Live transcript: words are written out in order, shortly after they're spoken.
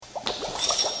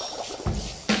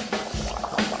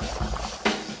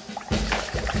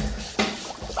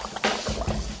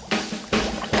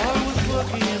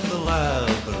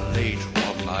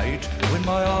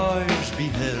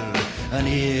an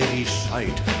eerie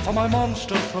sight, for my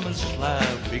monster from his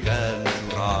slab began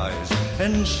to rise,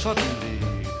 and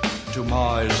suddenly, to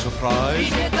my surprise, he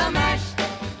did the mash.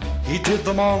 He did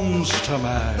the monster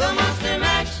mash. The monster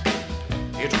mash.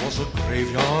 It was a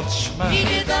graveyard smash. He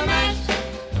did the mash.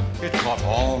 It caught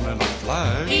on in a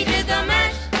flash. He did the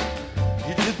mash.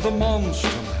 He did the monster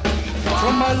mash.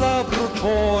 From my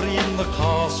laboratory in the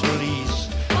castle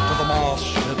east to the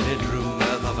master bedroom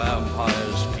where the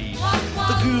vampires feast.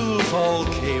 The ghouls all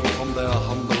came from their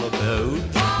humble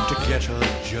abode to get a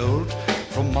jolt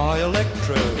from my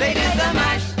electrode. They did the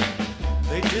mash.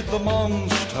 They did the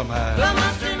monster mash. The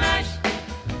monster mash.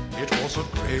 It was a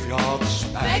graveyard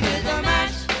smash. They did the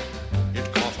mash.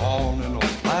 It caught on in a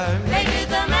flash. They did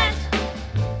the mash.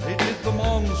 They did the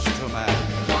monster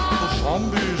mash. The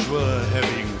zombies were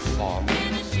having fun.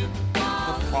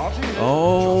 The party.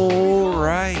 All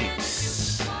right.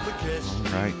 The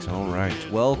guests. All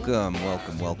right. Welcome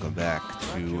back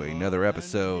to another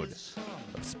episode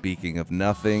of Speaking of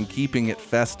Nothing, keeping it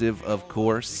festive, of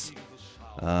course.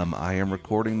 I am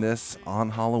recording this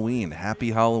on Halloween.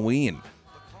 Happy Halloween.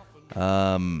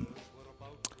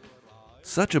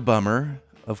 Such a bummer,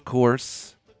 of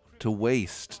course, to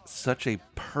waste such a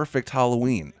perfect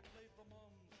Halloween.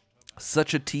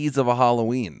 Such a tease of a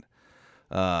Halloween.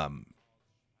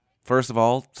 First of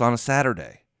all, it's on a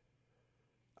Saturday.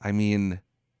 I mean,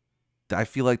 I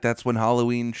feel like that's when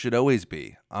Halloween should always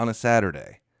be, on a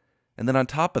Saturday. And then on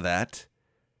top of that,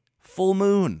 full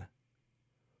moon.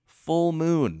 Full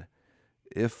moon.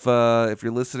 If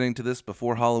you're listening to this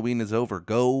before Halloween is over,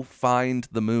 go find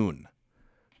the moon.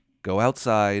 Go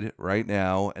outside right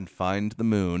now and find the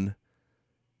moon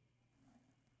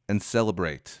and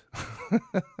celebrate.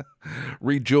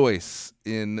 Rejoice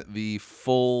in the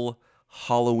full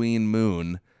Halloween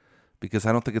moon, because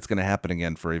I don't think it's going to happen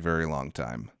again for a very long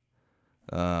time.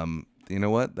 You know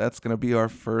what? That's going to be our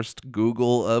first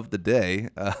Google of the day.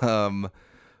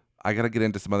 I got to get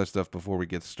into some other stuff before we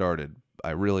get started. I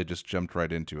really just jumped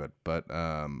right into it. But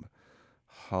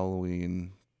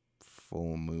Halloween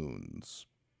full moons.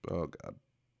 Oh, God.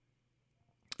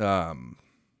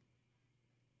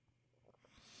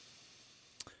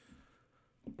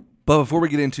 But before we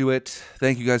get into it,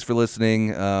 thank you guys for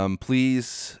listening.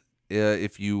 Please,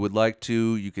 if you would like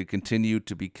to, you could continue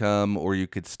to become, or you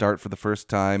could start for the first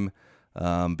time,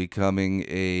 becoming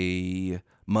a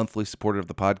monthly supporter of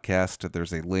the podcast.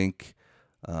 There's a link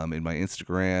in my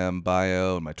Instagram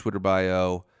bio and my Twitter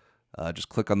bio. Just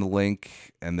click on the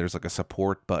link, and there's like a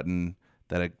support button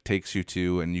that it takes you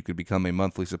to, and you could become a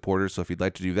monthly supporter. So if you'd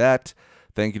like to do that,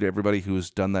 thank you to everybody who's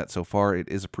done that so far. It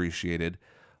is appreciated.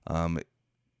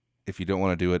 If you don't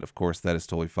want to do it, of course, that is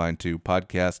totally fine too.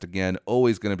 Podcast, again,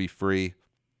 always going to be free,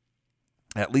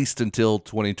 at least until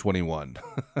 2021.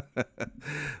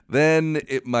 Then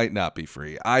it might not be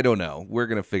free. I don't know. We're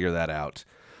going to figure that out.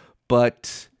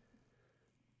 But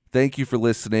thank you for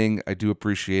listening. I do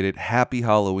appreciate it. Happy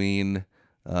Halloween.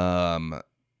 I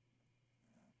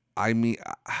mean,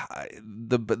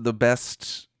 the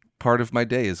best part of my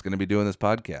day is going to be doing this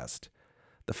podcast.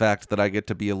 The fact that I get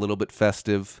to be a little bit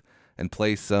festive and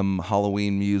play some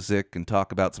Halloween music and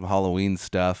talk about some Halloween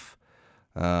stuff.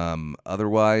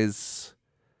 Otherwise,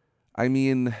 I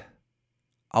mean,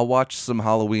 I'll watch some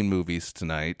Halloween movies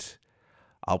tonight.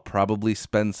 I'll probably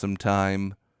spend some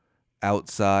time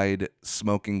outside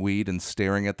smoking weed and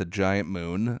staring at the giant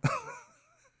moon.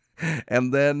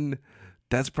 And then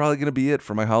that's probably going to be it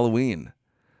for my Halloween.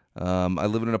 I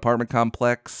live in an apartment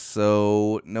complex,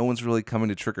 so no one's really coming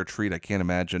to trick or treat. I can't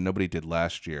imagine. Nobody did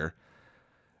last year.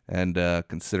 And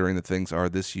considering that things are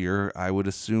this year, I would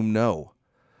assume no.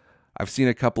 I've seen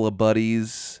a couple of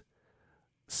buddies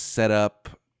set up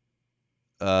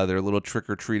their little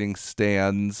trick-or-treating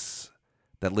stands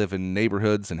that live in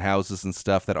neighborhoods and houses and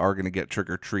stuff that are going to get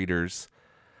trick-or-treaters.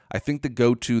 I think the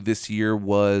go-to this year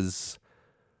was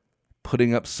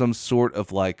putting up some sort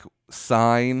of like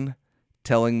sign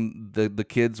telling the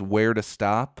kids where to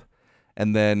stop,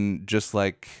 and then just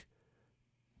like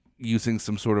using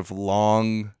some sort of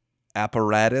long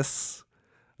apparatus.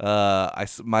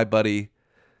 My buddy,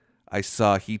 I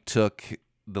saw he took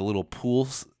the little pool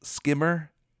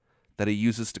skimmer that he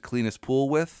uses to clean his pool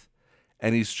with,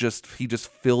 and he just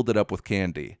filled it up with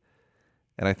candy.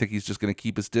 And I think he's just going to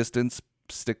keep his distance,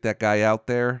 stick that guy out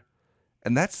there.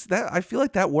 And that's that. I feel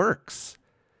like that works.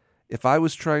 If I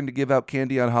was trying to give out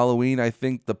candy on Halloween, I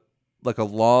think like a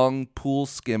long pool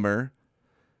skimmer,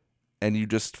 and you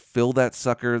just fill that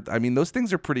sucker. I mean, those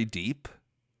things are pretty deep.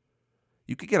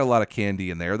 You could get a lot of candy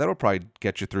in there. That'll probably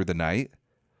get you through the night.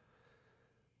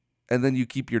 And then you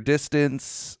keep your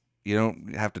distance. You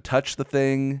don't have to touch the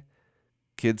thing.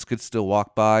 kids could still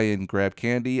walk by and grab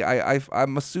candy.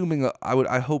 I'm assuming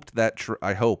I hope that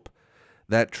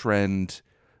trend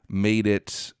made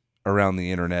it around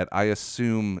the internet. I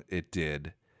assume it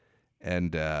did,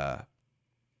 and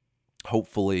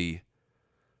hopefully,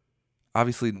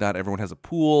 obviously, not everyone has a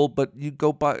pool, but you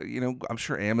go by. I'm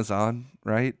sure Amazon,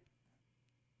 right?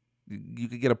 You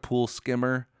could get a pool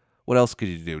skimmer. What else could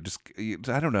you do? Just,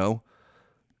 I don't know,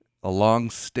 a long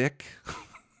stick.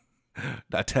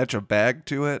 Attach a bag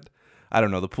to it. I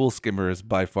don't know. The pool skimmer is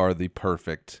by far the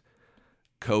perfect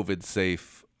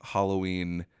COVID-safe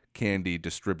Halloween candy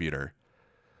distributor.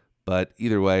 But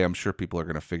either way, I'm sure people are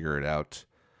going to figure it out.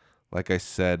 Like I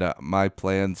said, my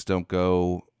plans don't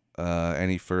go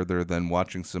any further than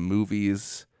watching some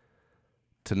movies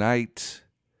tonight.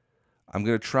 I'm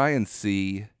going to try and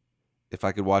see if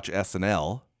I could watch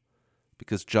SNL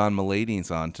because John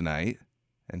Mulaney's on tonight,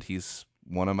 and he's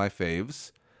one of my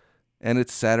faves. And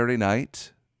it's Saturday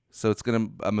night, so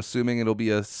I'm assuming it'll be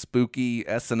a spooky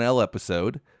SNL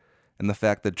episode. And the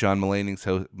fact that John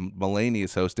Mulaney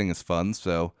is hosting is fun,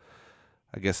 so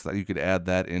I guess that you could add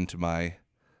that into my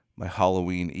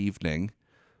Halloween evening.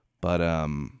 But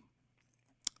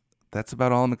that's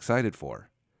about all I'm excited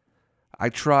for. I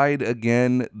tried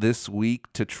again this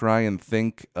week to try and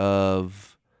think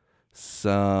of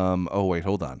some... Oh, wait,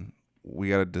 hold on. We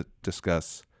got to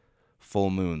discuss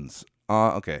full moons.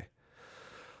 Okay.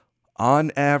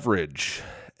 On average,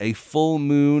 a full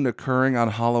moon occurring on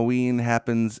Halloween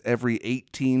happens every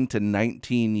 18 to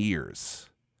 19 years.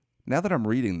 Now that I'm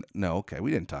reading... No, okay, we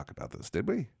didn't talk about this, did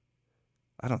we?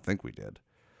 I don't think we did.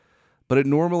 But it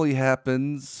normally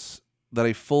happens that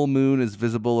a full moon is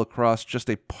visible across just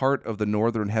a part of the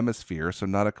northern hemisphere, so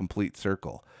not a complete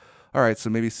circle. All right, so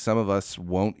maybe some of us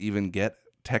won't even get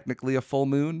technically a full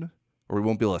moon, or we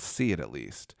won't be able to see it at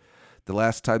least. The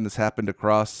last time this happened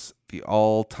across the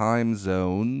all-time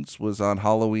zones was on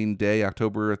Halloween Day,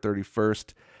 October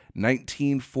 31st,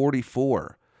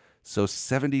 1944. So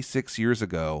 76 years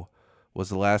ago was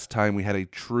the last time we had a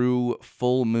true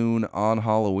full moon on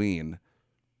Halloween.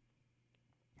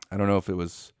 I don't know if it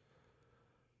was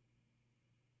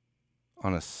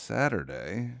on a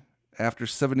Saturday. After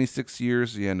 76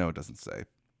 years, it doesn't say.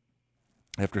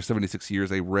 After 76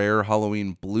 years, a rare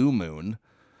Halloween blue moon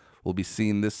will be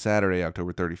seen this Saturday,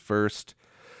 October 31st.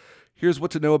 Here's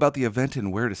what to know about the event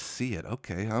and where to see it.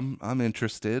 Okay, I'm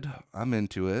interested. I'm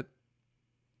into it.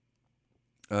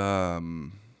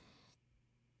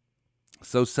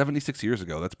 So 76 years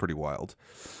ago, that's pretty wild.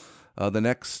 The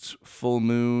next full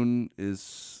moon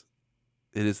is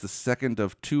the second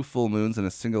of two full moons in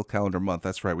a single calendar month.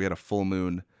 That's right, we had a full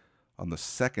moon on the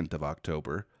 2nd of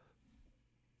October.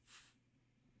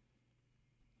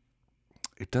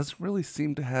 It doesn't really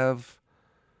seem to have...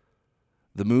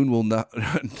 The moon will not...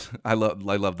 I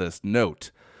love this.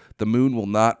 Note, the moon will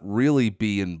not really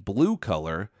be in blue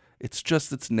color. It's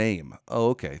just its name. Oh,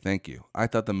 okay. Thank you. I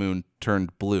thought the moon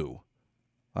turned blue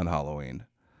on Halloween.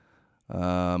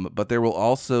 But there will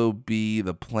also be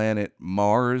the planet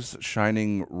Mars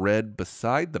shining red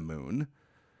beside the moon.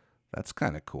 That's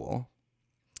kind of cool.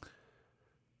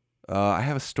 I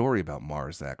have a story about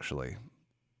Mars, actually.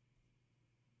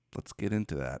 Let's get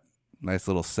into that. Nice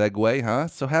little segue, huh?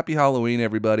 So happy Halloween,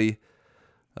 everybody.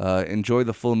 Enjoy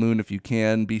the full moon if you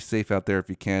can. Be safe out there if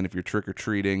you can. If you're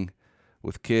trick-or-treating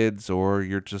with kids or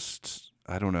you're just,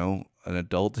 I don't know, an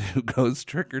adult who goes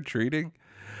trick-or-treating.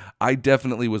 I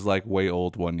definitely was like way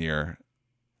old one year.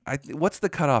 What's the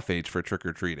cutoff age for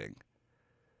trick-or-treating?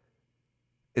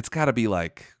 It's got to be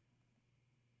like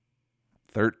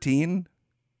 13?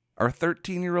 Are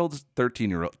 13-year-olds,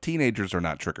 teenagers are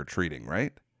not trick-or-treating,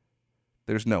 right?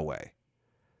 There's no way.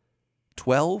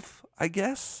 12, I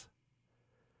guess?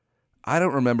 I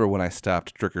don't remember when I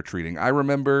stopped trick-or-treating. I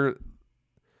remember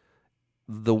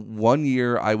the one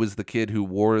year I was the kid who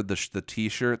wore the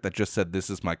t-shirt that just said, "This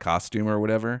is my costume," or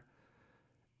whatever.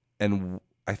 And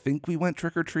I think we went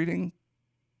trick-or-treating,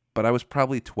 but I was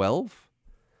probably 12.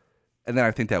 And then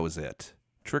I think that was it.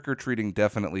 Trick-or-treating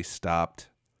definitely stopped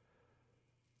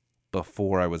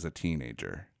before I was a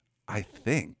teenager. I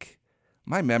think.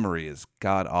 My memory is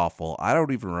god-awful. I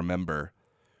don't even remember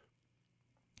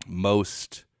I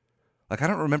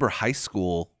don't remember high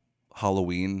school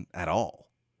Halloween at all.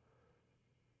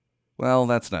 Well,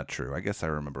 that's not true. I guess I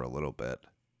remember a little bit.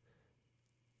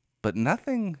 But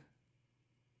nothing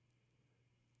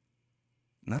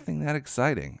that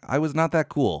exciting. I was not that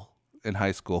cool in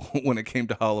high school when it came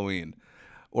to Halloween.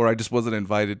 Or I just wasn't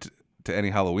invited to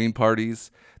any Halloween parties.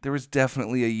 There was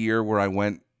definitely a year where I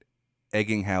went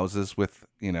egging houses with,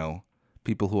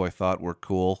 people who I thought were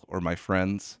cool or my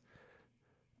friends.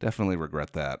 Definitely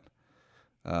regret that.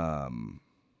 But,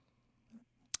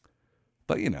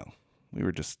 we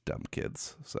were just dumb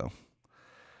kids, so.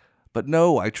 But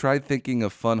no, I tried thinking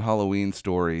of fun Halloween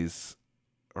stories,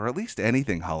 or at least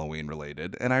anything Halloween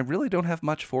related, and I really don't have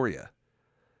much for you.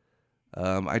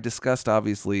 I discussed,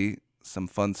 obviously, some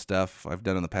fun stuff I've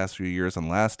done in the past few years on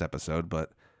last episode,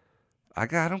 but I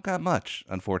don't got much,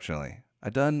 unfortunately. I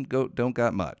don't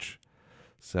got much.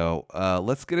 So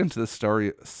let's get into the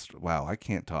story. Wow, I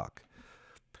can't talk.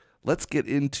 Let's get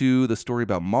into the story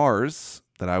about Mars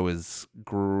that I was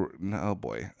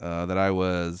that I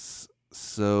was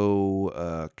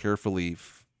so carefully.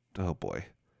 Oh boy,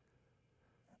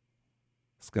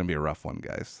 it's gonna be a rough one,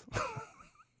 guys.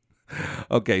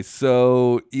 Okay,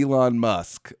 so Elon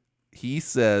Musk, he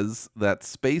says that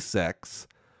SpaceX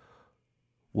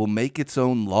will make its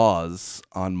own laws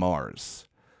on Mars.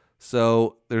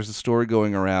 So there's a story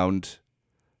going around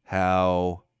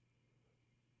how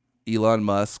Elon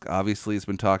Musk obviously has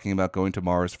been talking about going to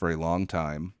Mars for a long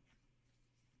time.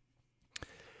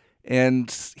 And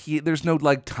there's no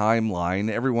timeline.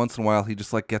 Every once in a while he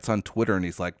just gets on Twitter and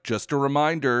he's like, just a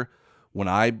reminder, when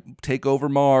I take over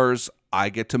Mars, I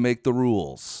get to make the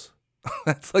rules.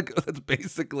 That's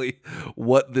basically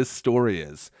what this story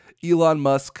is. Elon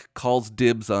Musk calls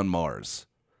dibs on Mars.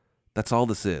 That's all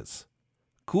this is.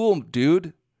 Cool,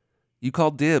 dude. You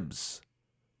call dibs.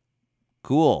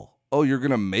 Cool. Oh, you're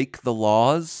going to make the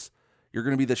laws? You're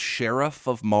going to be the sheriff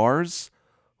of Mars?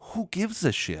 Who gives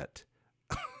a shit?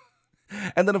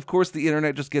 And then, of course, the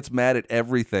internet just gets mad at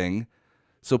everything.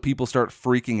 So people start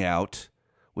freaking out,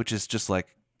 which is just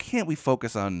can't we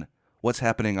focus on what's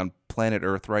happening on planet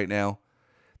Earth right now?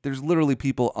 There's literally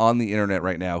people on the internet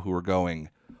right now who are going,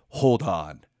 hold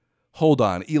on.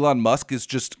 Elon Musk is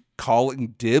just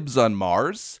calling dibs on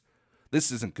Mars?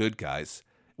 This isn't good, guys.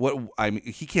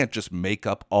 He can't just make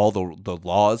up all the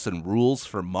laws and rules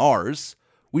for Mars.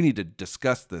 We need to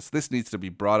discuss this. This needs to be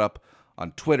brought up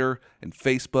on Twitter and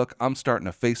Facebook. I'm starting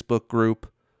a Facebook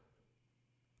group.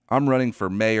 I'm running for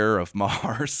mayor of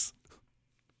Mars.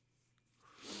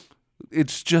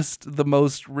 It's just the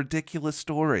most ridiculous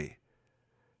story.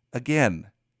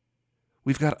 Again,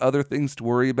 we've got other things to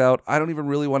worry about. I don't even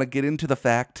really want to get into the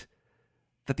fact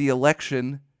that the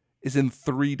election is in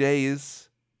 3 days.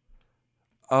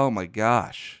 Oh my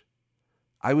gosh.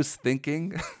 I was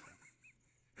thinking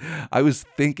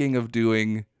of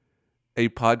doing a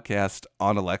podcast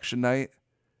on election night,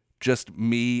 just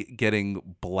me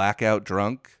getting blackout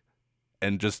drunk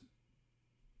and just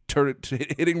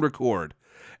hitting record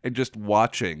and just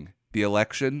watching the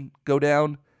election go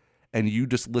down, and you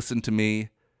just listen to me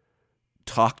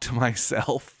talk to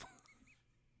myself.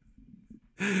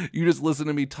 You just listen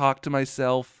to me talk to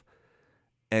myself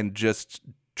and just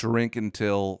drink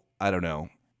until, I don't know,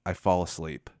 I fall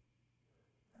asleep.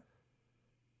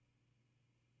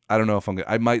 I don't know if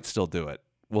I might still do it.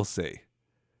 We'll see.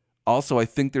 Also, I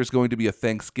think there's going to be a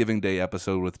Thanksgiving Day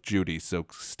episode with Judy, so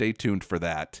stay tuned for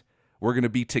that. We're going to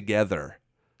be together.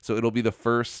 So it'll be the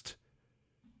first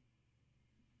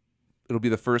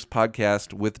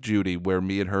podcast with Judy where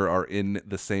me and her are in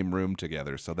the same room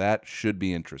together. So that should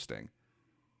be interesting.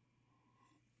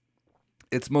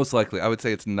 It's most likely, I would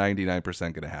say it's 99%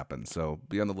 going to happen. So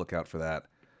be on the lookout for that.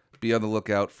 Be on the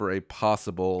lookout for a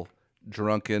possible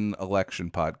drunken election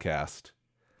podcast.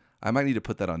 I might need to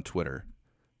put that on Twitter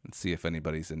and see if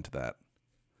anybody's into that.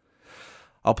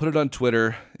 I'll put it on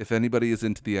Twitter. If anybody is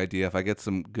into the idea, if I get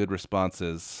some good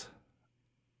responses,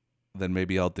 then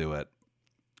maybe I'll do it.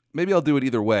 Maybe I'll do it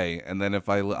either way, and then if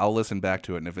I'll listen back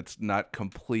to it, and if it's not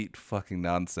complete fucking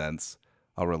nonsense,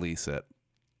 I'll release it.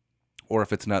 Or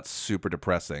if it's not super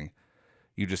depressing,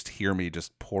 you just hear me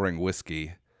just pouring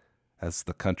whiskey as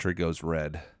the country goes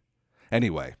red.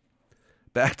 Anyway,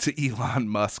 back to Elon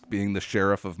Musk being the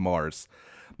sheriff of Mars.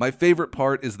 My favorite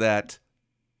part is that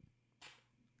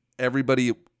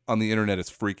everybody on the internet is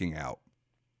freaking out.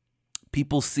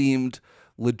 People seemed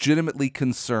legitimately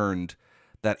concerned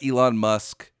that Elon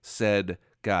Musk said,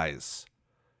 guys,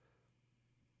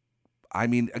 I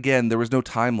mean, again, there was no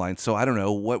timeline, so I don't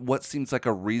know, what seems like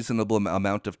a reasonable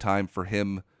amount of time for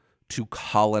him to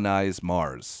colonize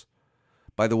Mars?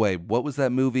 By the way, what was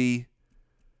that movie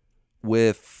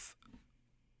with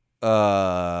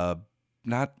not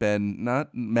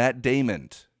Matt Damon?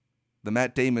 The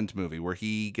Matt Damon movie where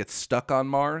he gets stuck on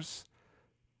Mars?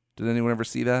 Did anyone ever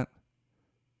see that?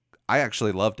 I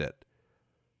actually loved it.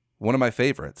 One of my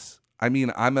favorites. I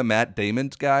mean, I'm a Matt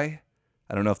Damon guy.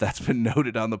 I don't know if that's been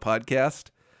noted on the podcast,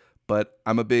 but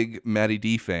I'm a big Matty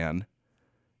D fan.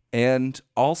 And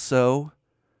also,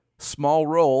 small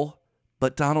role,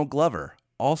 but Donald Glover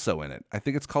also in it. I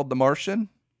think it's called The Martian,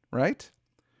 right?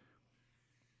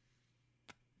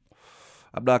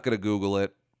 I'm not going to Google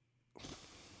it.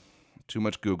 Too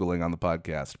much Googling on the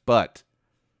podcast. But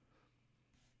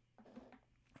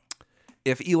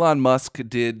if Elon Musk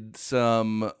did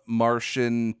some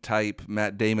Martian type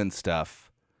Matt Damon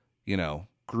stuff,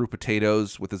 grew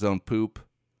potatoes with his own poop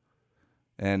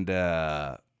and,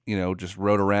 just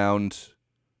rode around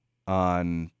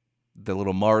on the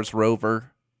little Mars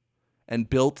rover and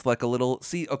built like a little...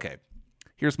 See, okay,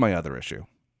 here's my other issue.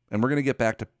 And we're going to get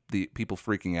back to the people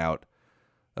freaking out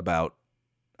about,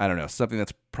 I don't know, something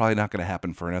that's probably not going to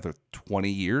happen for another 20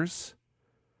 years.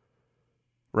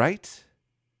 Right?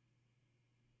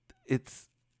 The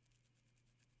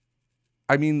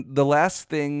last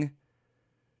thing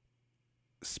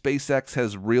SpaceX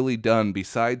has really done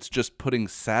besides just putting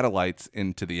satellites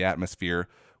into the atmosphere,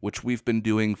 which we've been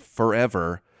doing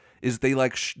forever, is they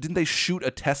didn't they shoot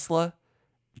a Tesla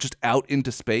just out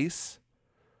into space?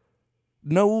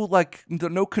 No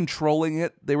controlling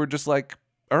it. They were just like,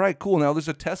 all right, cool. Now there's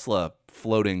a Tesla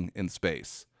floating in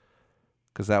space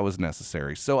because that was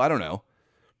necessary. So I don't know.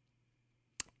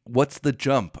 What's the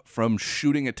jump from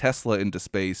shooting a Tesla into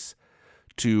space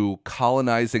to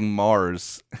colonizing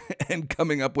Mars and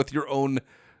coming up with your own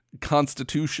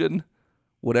constitution,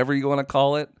 whatever you want to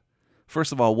call it?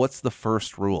 First of all, what's the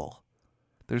first rule?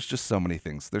 There's just so many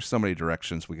things. There's so many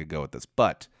directions we could go with this.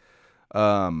 But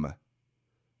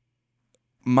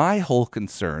my whole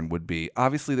concern would be,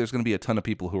 obviously there's going to be a ton of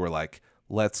people who are like,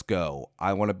 let's go.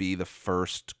 I want to be the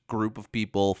first group of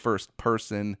people, first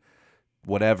person,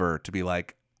 whatever, to be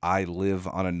like, I live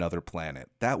on another planet.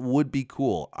 That would be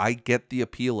cool. I get the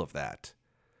appeal of that.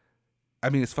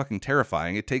 It's fucking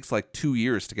terrifying. It takes like 2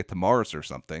 years to get to Mars or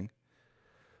something.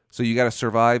 So you got to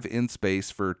survive in space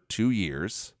for 2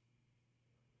 years.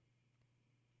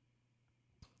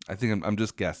 I think I'm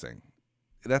just guessing.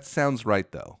 That sounds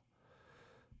right, though.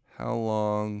 How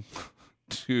long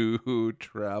to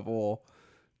travel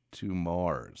to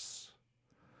Mars?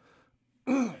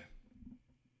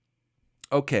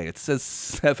 Okay, it says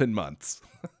 7 months.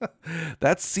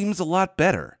 That seems a lot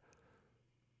better.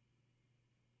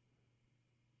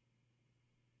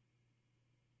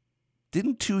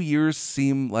 Didn't 2 years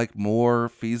seem like more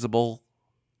feasible?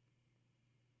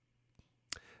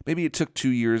 Maybe it took 2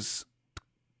 years.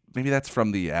 Maybe that's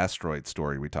from the asteroid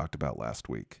story we talked about last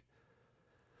week.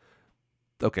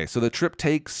 Okay, so the trip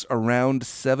takes around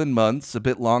 7 months, a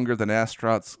bit longer than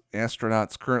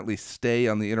astronauts currently stay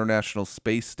on the International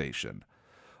Space Station.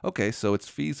 Okay, so it's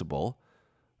feasible.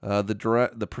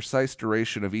 The precise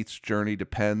duration of each journey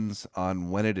depends on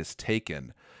when it is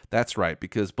taken. That's right,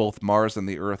 because both Mars and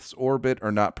the Earth's orbit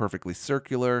are not perfectly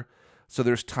circular, so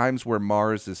there's times where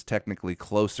Mars is technically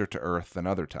closer to Earth than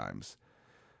other times.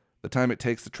 The time it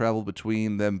takes to travel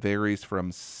between them varies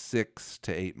from 6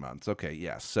 to 8 months. Okay,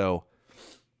 yeah, so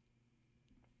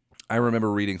I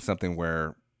remember reading something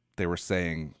where they were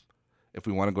saying if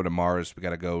we want to go to Mars, we got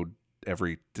to go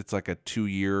it's like a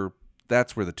 2-year,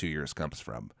 that's where the 2 years comes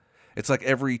from. It's like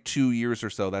every 2 years or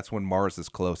so, that's when Mars is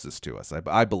closest to us,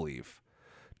 I believe.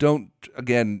 Don't,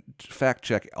 again, fact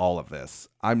check all of this.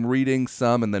 I'm reading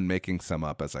some and then making some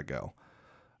up as I go.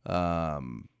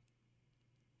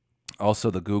 Also,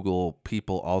 the Google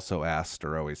people also asked,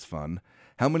 are always fun,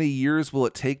 how many years will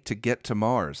it take to get to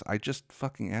Mars? I just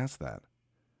fucking asked that.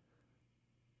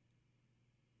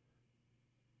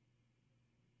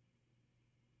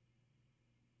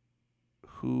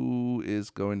 Who is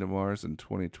going to Mars in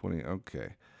 2020?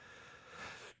 Okay.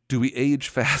 Do we age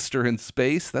faster in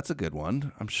space? That's a good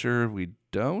one. I'm sure we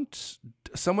don't.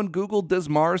 Someone Googled, does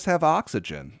Mars have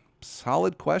oxygen?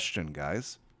 Solid question,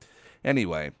 guys.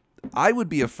 Anyway, I would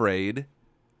be afraid.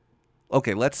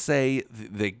 Okay, let's say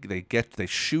they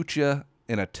shoot you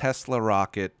in a Tesla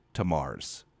rocket to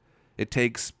Mars. It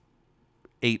takes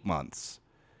 8 months.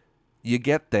 You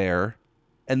get there.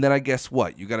 And then I guess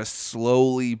what? You got to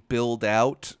slowly build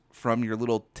out from your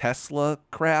little Tesla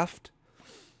craft.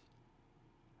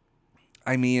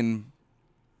 I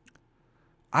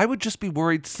would just be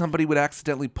worried somebody would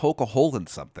accidentally poke a hole in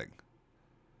something.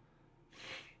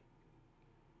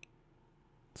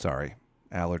 Sorry,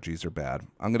 allergies are bad.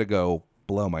 I'm going to go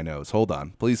blow my nose. Hold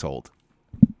on. Please hold.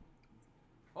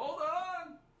 Hold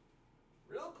on.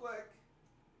 Real quick.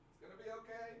 It's going to be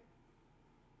okay.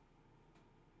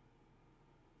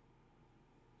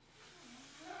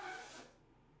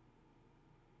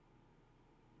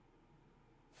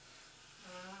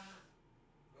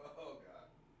 Oh, God.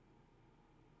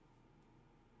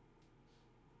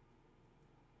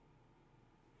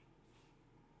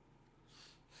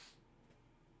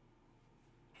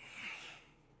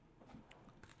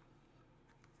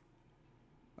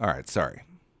 All right, sorry.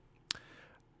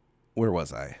 Where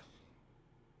was I?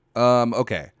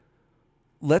 Okay.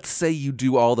 Let's say you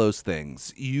do all those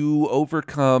things. You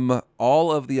overcome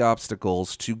all of the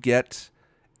obstacles to get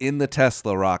in the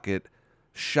Tesla rocket,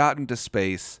 shot into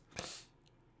space.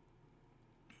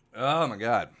 Oh my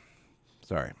God.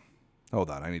 Sorry.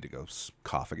 Hold on. I need to go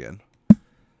cough again.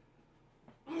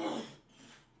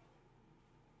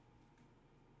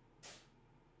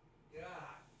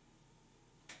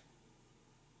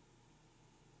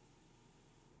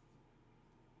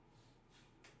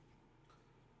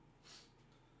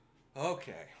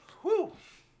 Okay. Whew.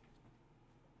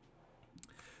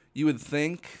 You would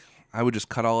think I would just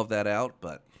cut all of that out,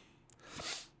 but...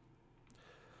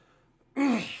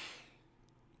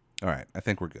 All right, I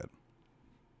think we're good.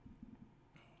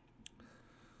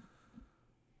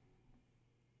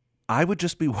 I would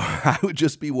just be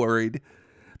worried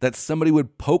that somebody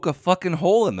would poke a fucking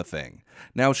hole in the thing.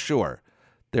 Now, sure,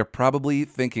 they're probably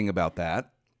thinking about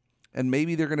that, and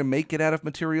maybe they're going to make it out of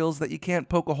materials that you can't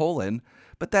poke a hole in,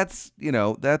 but that's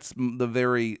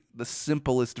the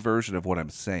simplest version of what I'm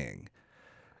saying.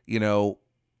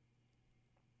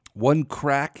 One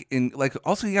crack in,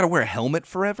 also you got to wear a helmet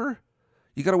forever?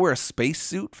 You got to wear a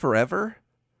spacesuit forever?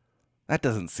 That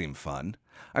doesn't seem fun.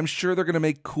 I'm sure they're going to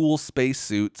make cool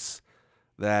spacesuits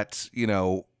that,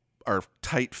 are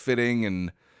tight-fitting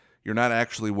and you're not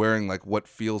actually wearing, what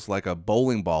feels like a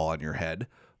bowling ball on your head.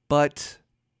 But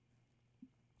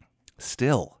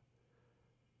still,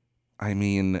 I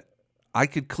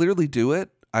could clearly do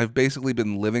it. I've basically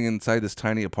been living inside this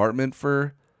tiny apartment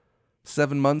for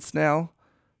 7 months now.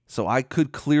 So I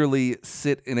could clearly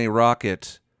sit in a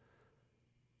rocket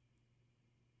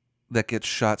that gets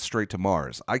shot straight to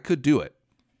Mars. I could do it.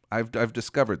 I've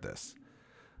discovered this.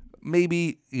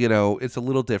 Maybe, it's a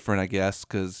little different, I guess,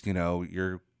 because,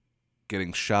 you're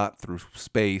getting shot through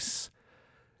space,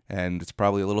 and it's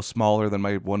probably a little smaller than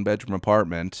my one-bedroom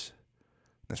apartment.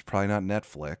 That's probably not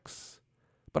Netflix,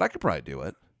 but I could probably do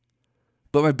it.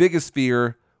 But my biggest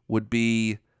fear would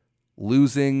be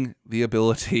losing the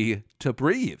ability to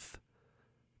breathe.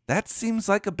 That seems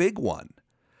like a big one.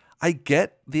 I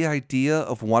get the idea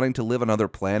of wanting to live on other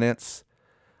planets.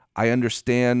 I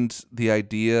understand the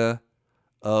idea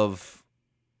of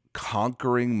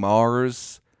conquering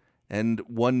Mars and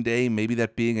one day maybe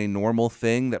that being a normal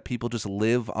thing, that people just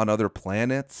live on other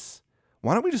planets.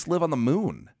 Why don't we just live on the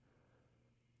moon?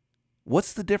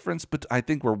 What's the difference? But I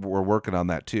think we're working on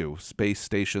that too. Space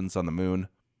stations on the moon.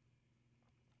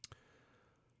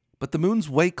 But the moon's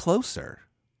way closer.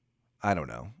 I don't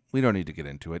know. We don't need to get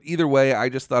into it. Either way, I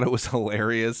just thought it was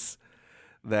hilarious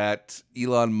that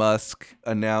Elon Musk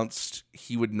announced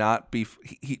he would not be...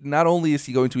 not only is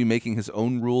he going to be making his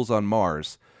own rules on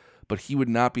Mars, but he would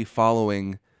not be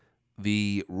following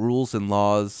the rules and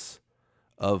laws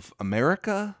of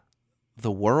America,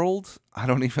 the world. I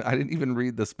didn't even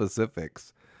read the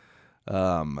specifics.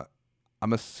 I'm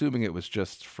assuming it was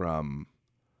just from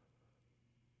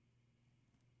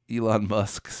Elon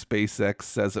Musk. SpaceX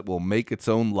says it will make its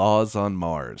own laws on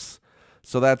Mars.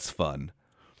 So that's fun.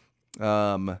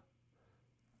 I'm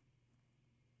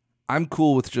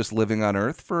cool with just living on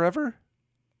Earth forever.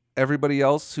 Everybody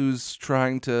else who's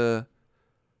trying to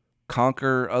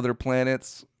conquer other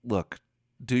planets, look,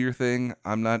 do your thing.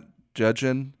 I'm not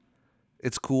judging.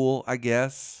 It's cool, I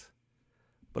guess.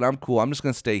 But I'm cool. I'm just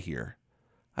going to stay here.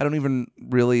 I don't even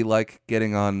really like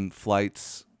getting on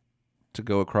flights to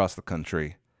go across the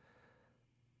country.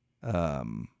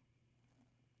 But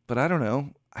I don't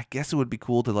know. I guess it would be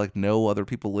cool to know other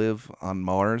people live on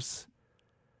Mars.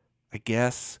 I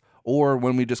guess. Or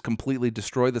when we just completely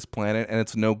destroy this planet and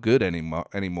it's no good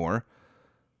anymore.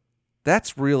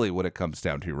 That's really what it comes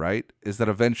down to, right? Is that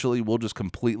eventually we'll just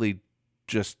completely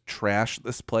just trash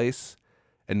this place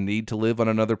and need to live on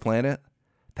another planet?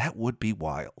 That would be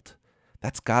wild.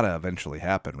 That's gotta eventually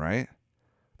happen, right?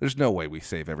 There's no way we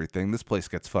save everything. This place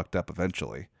gets fucked up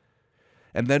eventually.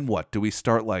 And then what? Do we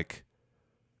start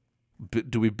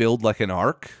do we build an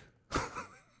ark?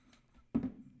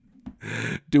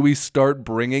 Do we start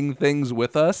bringing things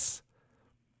with us?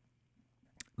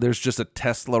 There's just a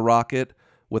Tesla rocket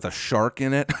with a shark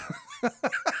in it.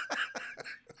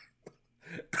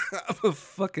 I'm a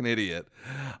fucking idiot.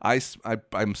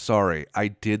 I'm sorry. I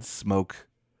did smoke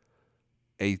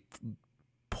a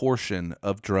portion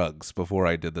of drugs before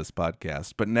I did this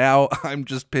podcast, but now I'm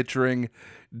just picturing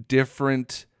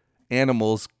different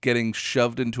animals getting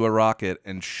shoved into a rocket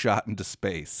and shot into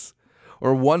space,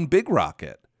 or one big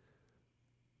rocket.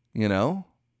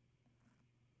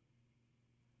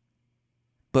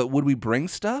 But would we bring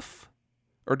stuff?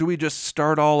 Or do we just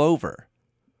start all over?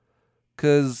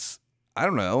 Because, I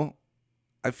don't know,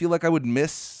 I feel like I would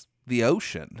miss the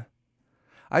ocean.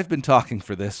 I've been talking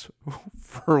for this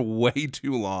for way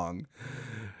too long.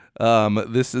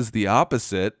 This is the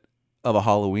opposite of a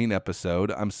Halloween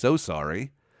episode. I'm so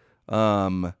sorry.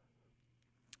 At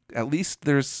least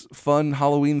there's fun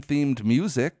Halloween-themed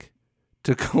music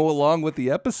to go along with the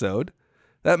episode.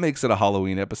 That makes it a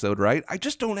Halloween episode, right? I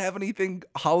just don't have anything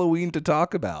Halloween to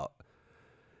talk about.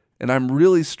 And I'm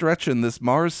really stretching this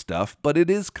Mars stuff, but it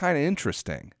is kind of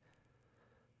interesting.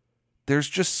 There's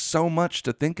just so much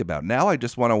to think about. Now I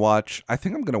just want to watch, I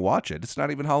think I'm going to watch it. It's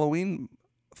not even Halloween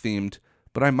themed,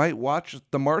 but I might watch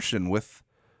The Martian with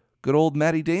good old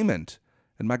Matty Damon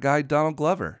and my guy Donald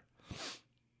Glover.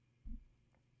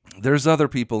 There's other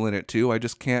people in it too. I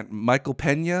just can't. Michael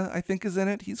Pena, I think, is in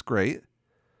it. He's great.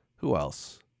 Who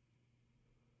else?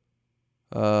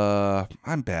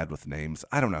 I'm bad with names.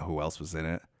 I don't know who else was in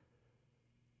it.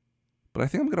 But I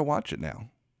think I'm going to watch it now.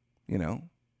 You know?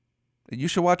 You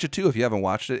should watch it too if you haven't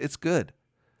watched it. It's good.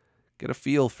 Get a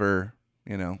feel for,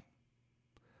 you know,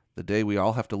 the day we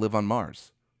all have to live on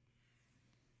Mars.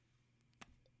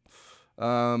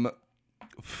 The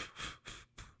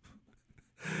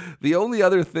only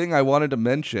other thing I wanted to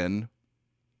mention...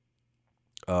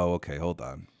 Oh, okay, hold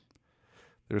on.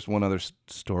 There's one other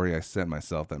story I sent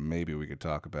myself that maybe we could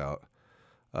talk about.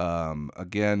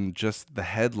 Again, just the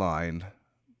headline.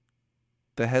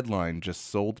 The headline just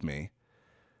sold me.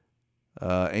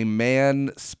 A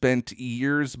man spent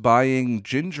years buying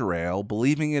ginger ale,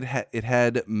 believing it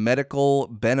had medical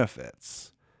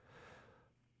benefits.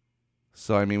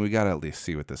 So, I mean, we got to at least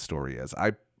see what this story is.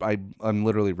 I'm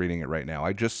literally reading it right now.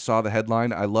 I just saw the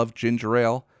headline. I love ginger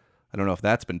ale. I don't know if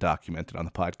that's been documented on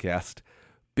the podcast.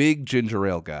 Big ginger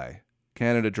ale guy.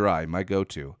 Canada Dry, my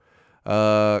go-to.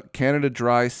 Canada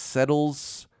Dry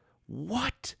settles...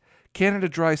 What? Canada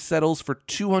Dry settles for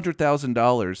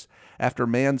 $200,000 after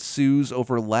man sues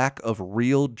over lack of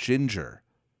real ginger.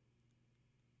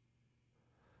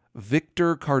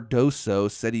 Victor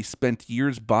Cardoso said he spent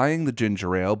years buying the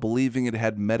ginger ale, believing it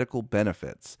had medical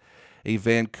benefits. A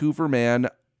Vancouver man...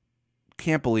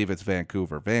 Can't believe it's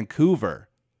Vancouver. Vancouver!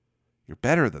 You're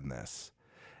better than this.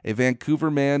 A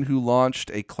Vancouver man who launched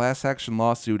a class action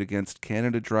lawsuit against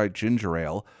Canada Dry Ginger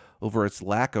Ale over its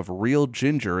lack of real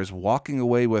ginger is walking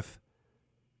away with...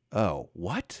 Oh,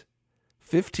 what?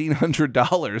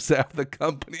 $1,500 after the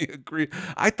company agreed.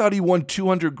 I thought he won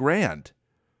 $200,000.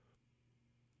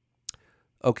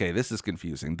 Okay, this is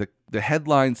confusing. The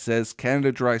headline says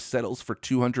Canada Dry settles for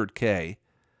 $200K,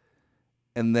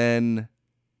 and then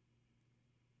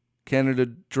Canada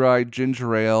Dry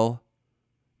Ginger Ale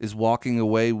is walking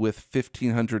away with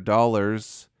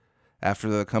 $1,500 after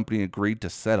the company agreed to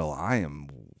settle.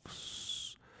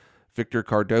 Victor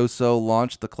Cardoso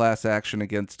launched the class action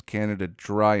against Canada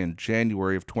Dry in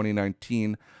January of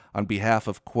 2019 on behalf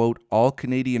of, quote, all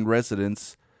Canadian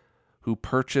residents who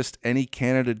purchased any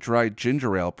Canada Dry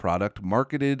ginger ale product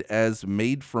marketed as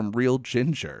made from real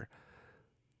ginger,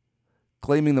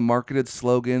 claiming the marketed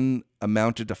slogan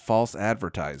amounted to false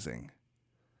advertising.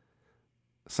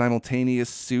 Simultaneous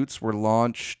suits were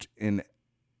launched in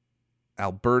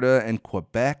Alberta and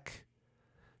Quebec,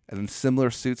 and then similar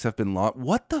suits have been launched.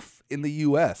 What the in the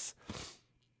U.S.?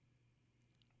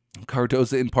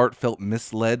 Cardoso in part felt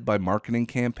misled by marketing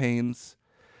campaigns.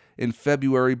 In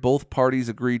February, both parties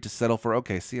agreed to settle for...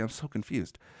 Okay, see, I'm so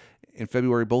confused. In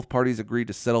February, both parties agreed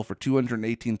to settle for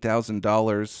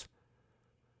 $218,000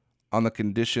 on the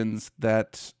conditions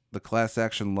that the class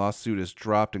action lawsuit is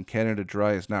dropped and Canada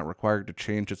Dry is not required to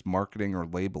change its marketing or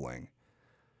labeling.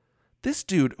 This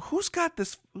dude, who's got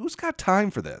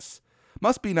time for this?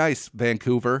 Must be nice,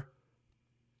 Vancouver.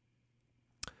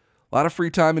 A lot of free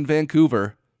time in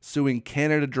Vancouver suing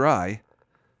Canada Dry.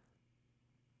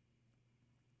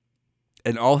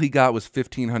 And all he got was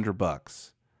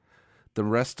 $1,500. The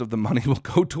rest of the money will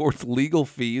go towards legal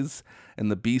fees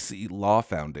and the BC Law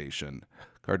Foundation.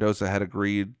 Cardoso had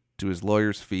agreed to his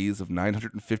lawyer's fees of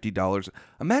 $950.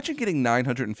 Imagine getting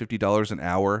 $950 an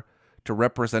hour to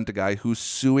represent a guy who's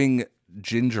suing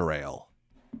ginger ale.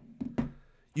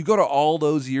 You go to all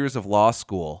those years of law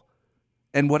school,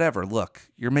 and whatever, look,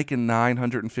 you're making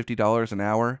 $950 an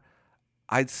hour.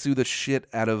 I'd sue the shit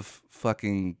out of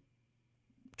fucking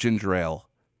ginger ale,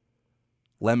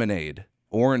 lemonade,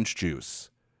 orange juice.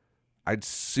 I'd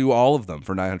sue all of them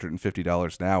for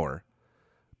 $950 an hour.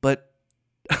 But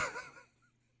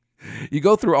you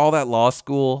go through all that law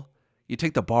school, you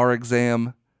take the bar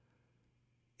exam,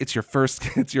 it's your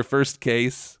first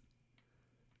case.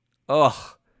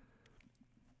 Ugh.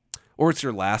 Or it's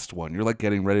your last one. You're like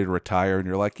getting ready to retire and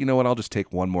you're like, you know what, I'll just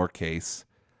take one more case.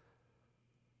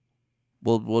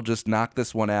 We'll just knock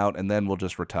this one out and then we'll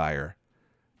just retire.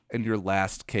 and your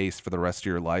last case for the rest of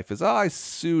your life is, I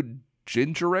sued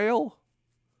Ginger Ale?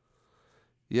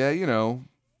 Yeah, you know,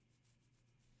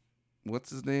 what's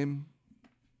his name?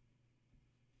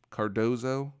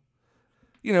 Cardozo?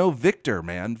 You know, Victor,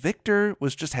 man. Victor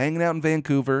was just hanging out in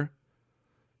Vancouver,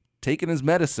 taking his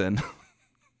medicine,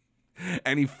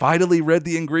 and he finally read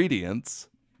the ingredients.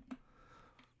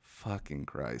 Fucking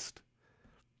Christ.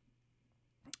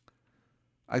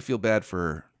 I feel bad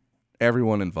for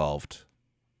everyone involved.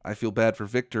 I feel bad for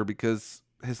Victor because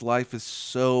his life is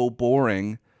so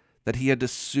boring that he had to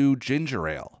sue Ginger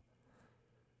Ale.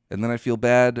 And then I feel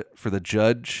bad for the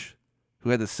judge who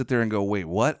had to sit there and go, wait,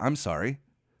 what? I'm sorry.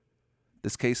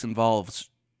 This case involves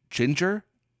ginger?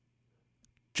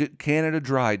 Canada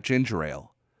Dry ginger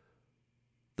ale.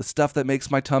 The stuff that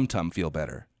makes my tum-tum feel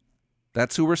better.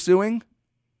 That's who we're suing?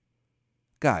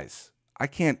 Guys, I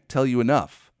can't tell you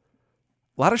enough.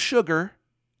 A lot of sugar.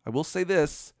 I will say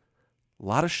this. A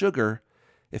lot of sugar.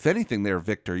 If anything there,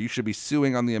 Victor, you should be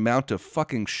suing on the amount of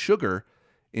fucking sugar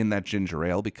in that ginger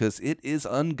ale because it is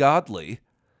ungodly.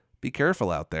 Be careful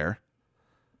out there.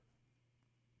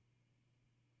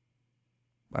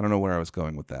 I don't know where I was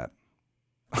going with that.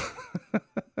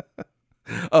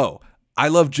 Oh, I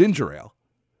love ginger ale.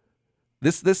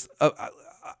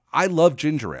 I love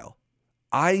ginger ale.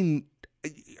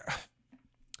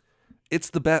 It's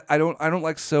the best. I don't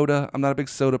like soda. I'm not a big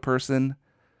soda person,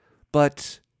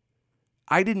 but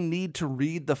I didn't need to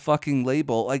read the fucking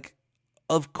label. Like,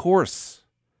 of course,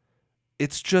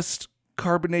 it's just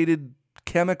carbonated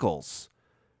chemicals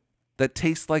that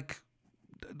taste like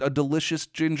a delicious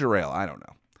ginger ale. I don't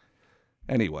know.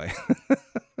 Anyway,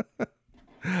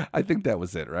 I think that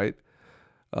was it, right?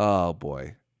 Oh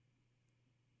boy.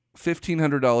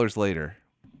 $1,500 later.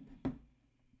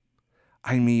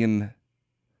 I mean,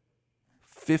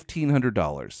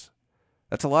 $1,500.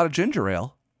 That's a lot of ginger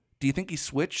ale. Do you think he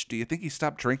switched? Do you think he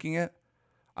stopped drinking it?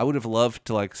 I would have loved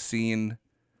to seen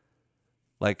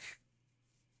the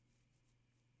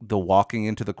walking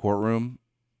into the courtroom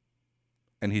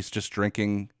and he's just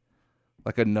drinking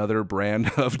another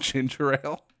brand of ginger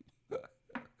ale.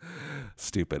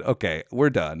 Stupid. Okay,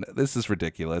 we're done. This is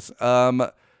ridiculous.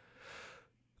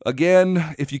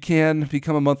 Again, if you can,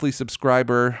 become a monthly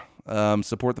subscriber.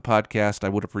 Support the podcast. I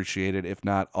would appreciate it. If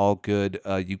not, all good.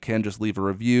 You can just leave a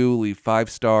review, leave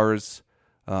 5 stars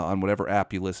on whatever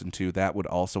app you listen to. That would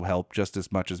also help just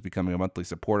as much as becoming a monthly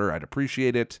supporter. I'd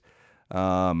appreciate it.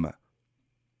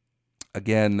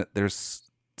 Again, there's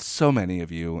so many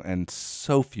of you and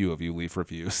so few of you leave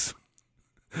reviews.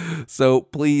 So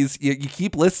please, you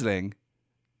keep listening.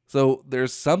 So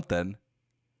there's something.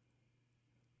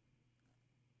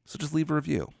 So just leave a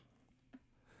review.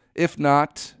 If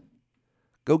not,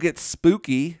 go get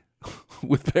spooky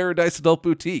with Paradise Adult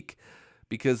Boutique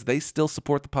because they still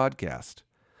support the podcast.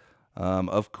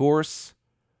 Of course,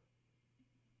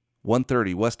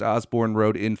 130 West Osborne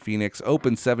Road in Phoenix.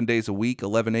 Open 7 days a week,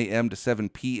 11 a.m. to 7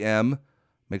 p.m.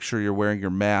 Make sure you're wearing your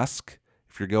mask.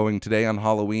 If you're going today on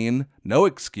Halloween, no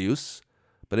excuse.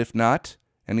 But if not,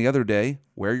 any other day,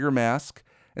 wear your mask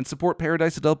and support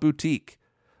Paradise Adult Boutique.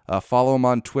 Follow them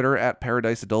on Twitter at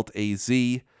Paradise Adult AZ.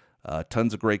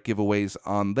 Tons of great giveaways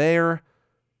on there.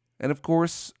 And of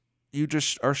course, you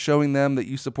just are showing them that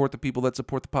you support the people that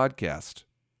support the podcast.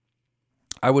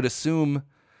 I would assume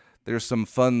there's some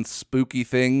fun, spooky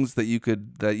things that you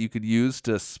could use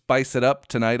to spice it up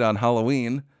tonight on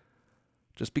Halloween.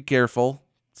 Just be careful.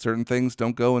 Certain things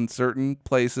don't go in certain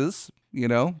places.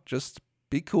 Just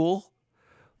be cool.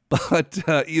 But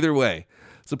either way,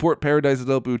 support Paradise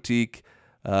Adult Boutique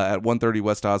at 130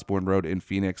 West Osborne Road in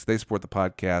Phoenix. They support the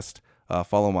podcast.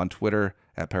 Follow them on Twitter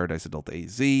at Paradise Adult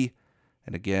AZ.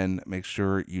 And again, make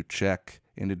sure you check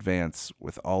in advance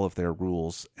with all of their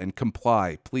rules and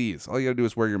comply, please. All you got to do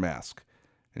is wear your mask.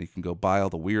 And you can go buy all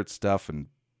the weird stuff and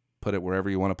put it wherever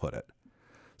you want to put it.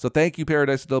 So thank you,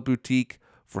 Paradise Adult Boutique,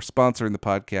 for sponsoring the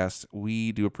podcast.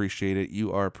 We do appreciate it.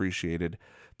 You are appreciated.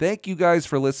 Thank you guys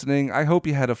for listening. I hope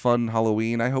you had a fun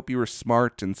Halloween. I hope you were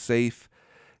smart and safe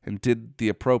and did the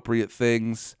appropriate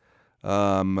things.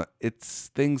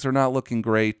 Things are not looking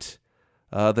great.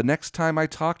 The next time I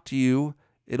talk to you,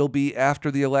 it'll be after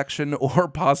the election or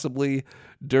possibly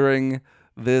during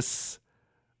this,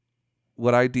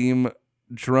 what I deem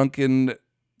drunken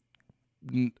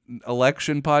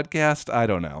election podcast. I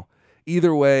don't know.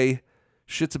 Either way,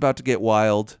 shit's about to get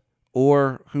wild,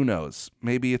 or who knows?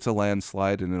 Maybe it's a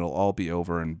landslide and it'll all be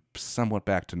over and somewhat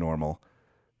back to normal.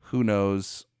 Who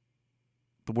knows?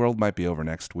 The world might be over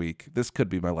next week. This could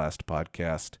be my last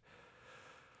podcast.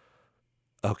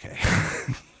 Okay.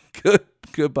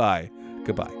 Goodbye.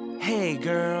 Hey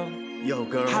girl, Yo,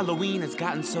 girl. Halloween has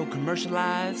gotten so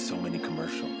commercialized. So many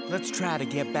commercials. Let's try to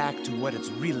get back to what it's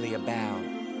really about.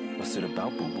 What's it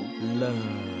about, boo-boo? Love.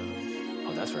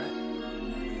 Oh, that's right.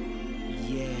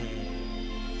 Yeah.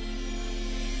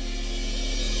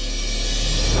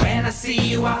 When I see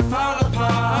you, I fall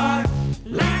apart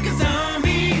like a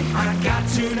zombie. I got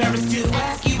too nervous to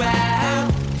ask you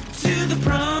out to the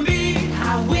prom beat.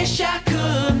 I wish I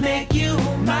could make you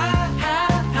mine.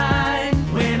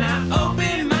 When I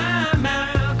open my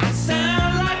mouth, I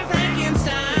sound like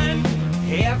Frankenstein.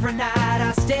 Every night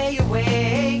I stay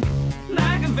awake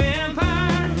like a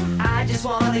vampire. I just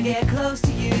wanna get close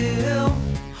to you,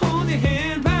 hold your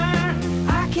hand by.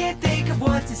 I can't think of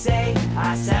what to say.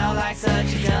 I sound like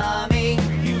such a dummy.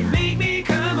 You make me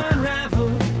come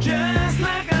unravel, just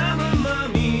like I'm a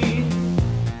mummy.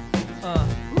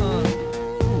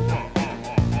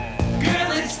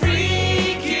 Girl, it's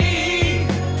freaky.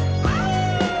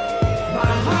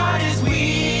 My heart is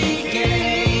weak.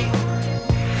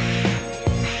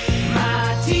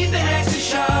 My teeth are extra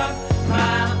sharp.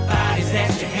 My body's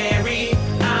extra hairy.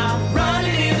 I'm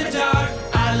running in the dark.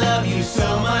 I love you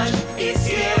so much, it's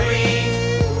scary.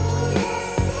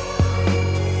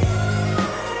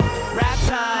 Rap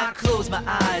time, I close my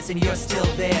eyes and you're still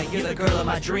there. You're the girl of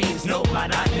my dreams, no, my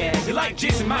nightmares. You're like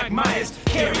Jason, Mike Myers,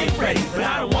 Carrie and Freddy, but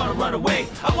I don't wanna run away.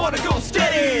 I wanna go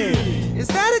steady. Is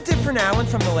that a different Alan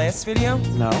from the last video?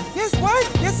 No. Yes, what?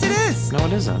 Yes, it is. No,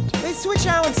 it isn't. They switch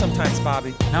Alan sometimes,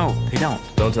 Bobby. No, they don't.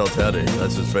 Don't tell Teddy.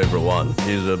 That's his favorite one.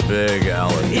 He's a big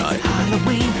Alan guy. It's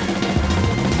Halloween.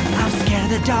 I'm scared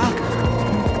of the dark.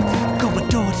 Going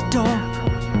door to door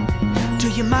to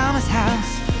your mama's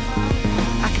house.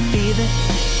 I can feel it.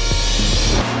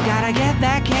 Gotta get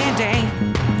that candy.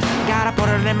 Gotta put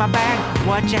it in my bag.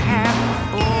 What you have?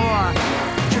 Or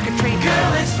trick or treat.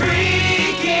 Girl, it's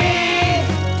freaky.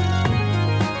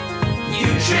 You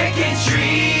trick and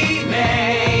treat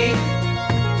me.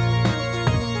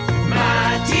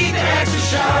 My teeth are extra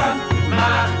sharp.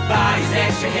 My body's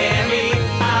extra hairy.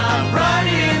 I'm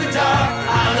running in the dark.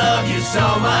 I love you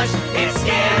so much, it's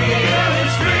scary. Girl,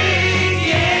 it's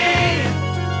freaky.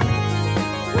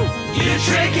 You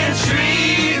trick and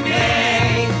treat me.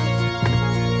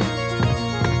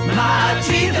 My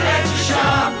teeth are extra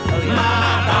sharp.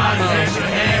 My body's extra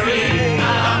hairy.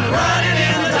 I'm running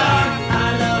in the dark. I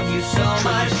love you so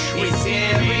much, it's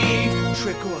scary.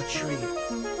 Trick or treat.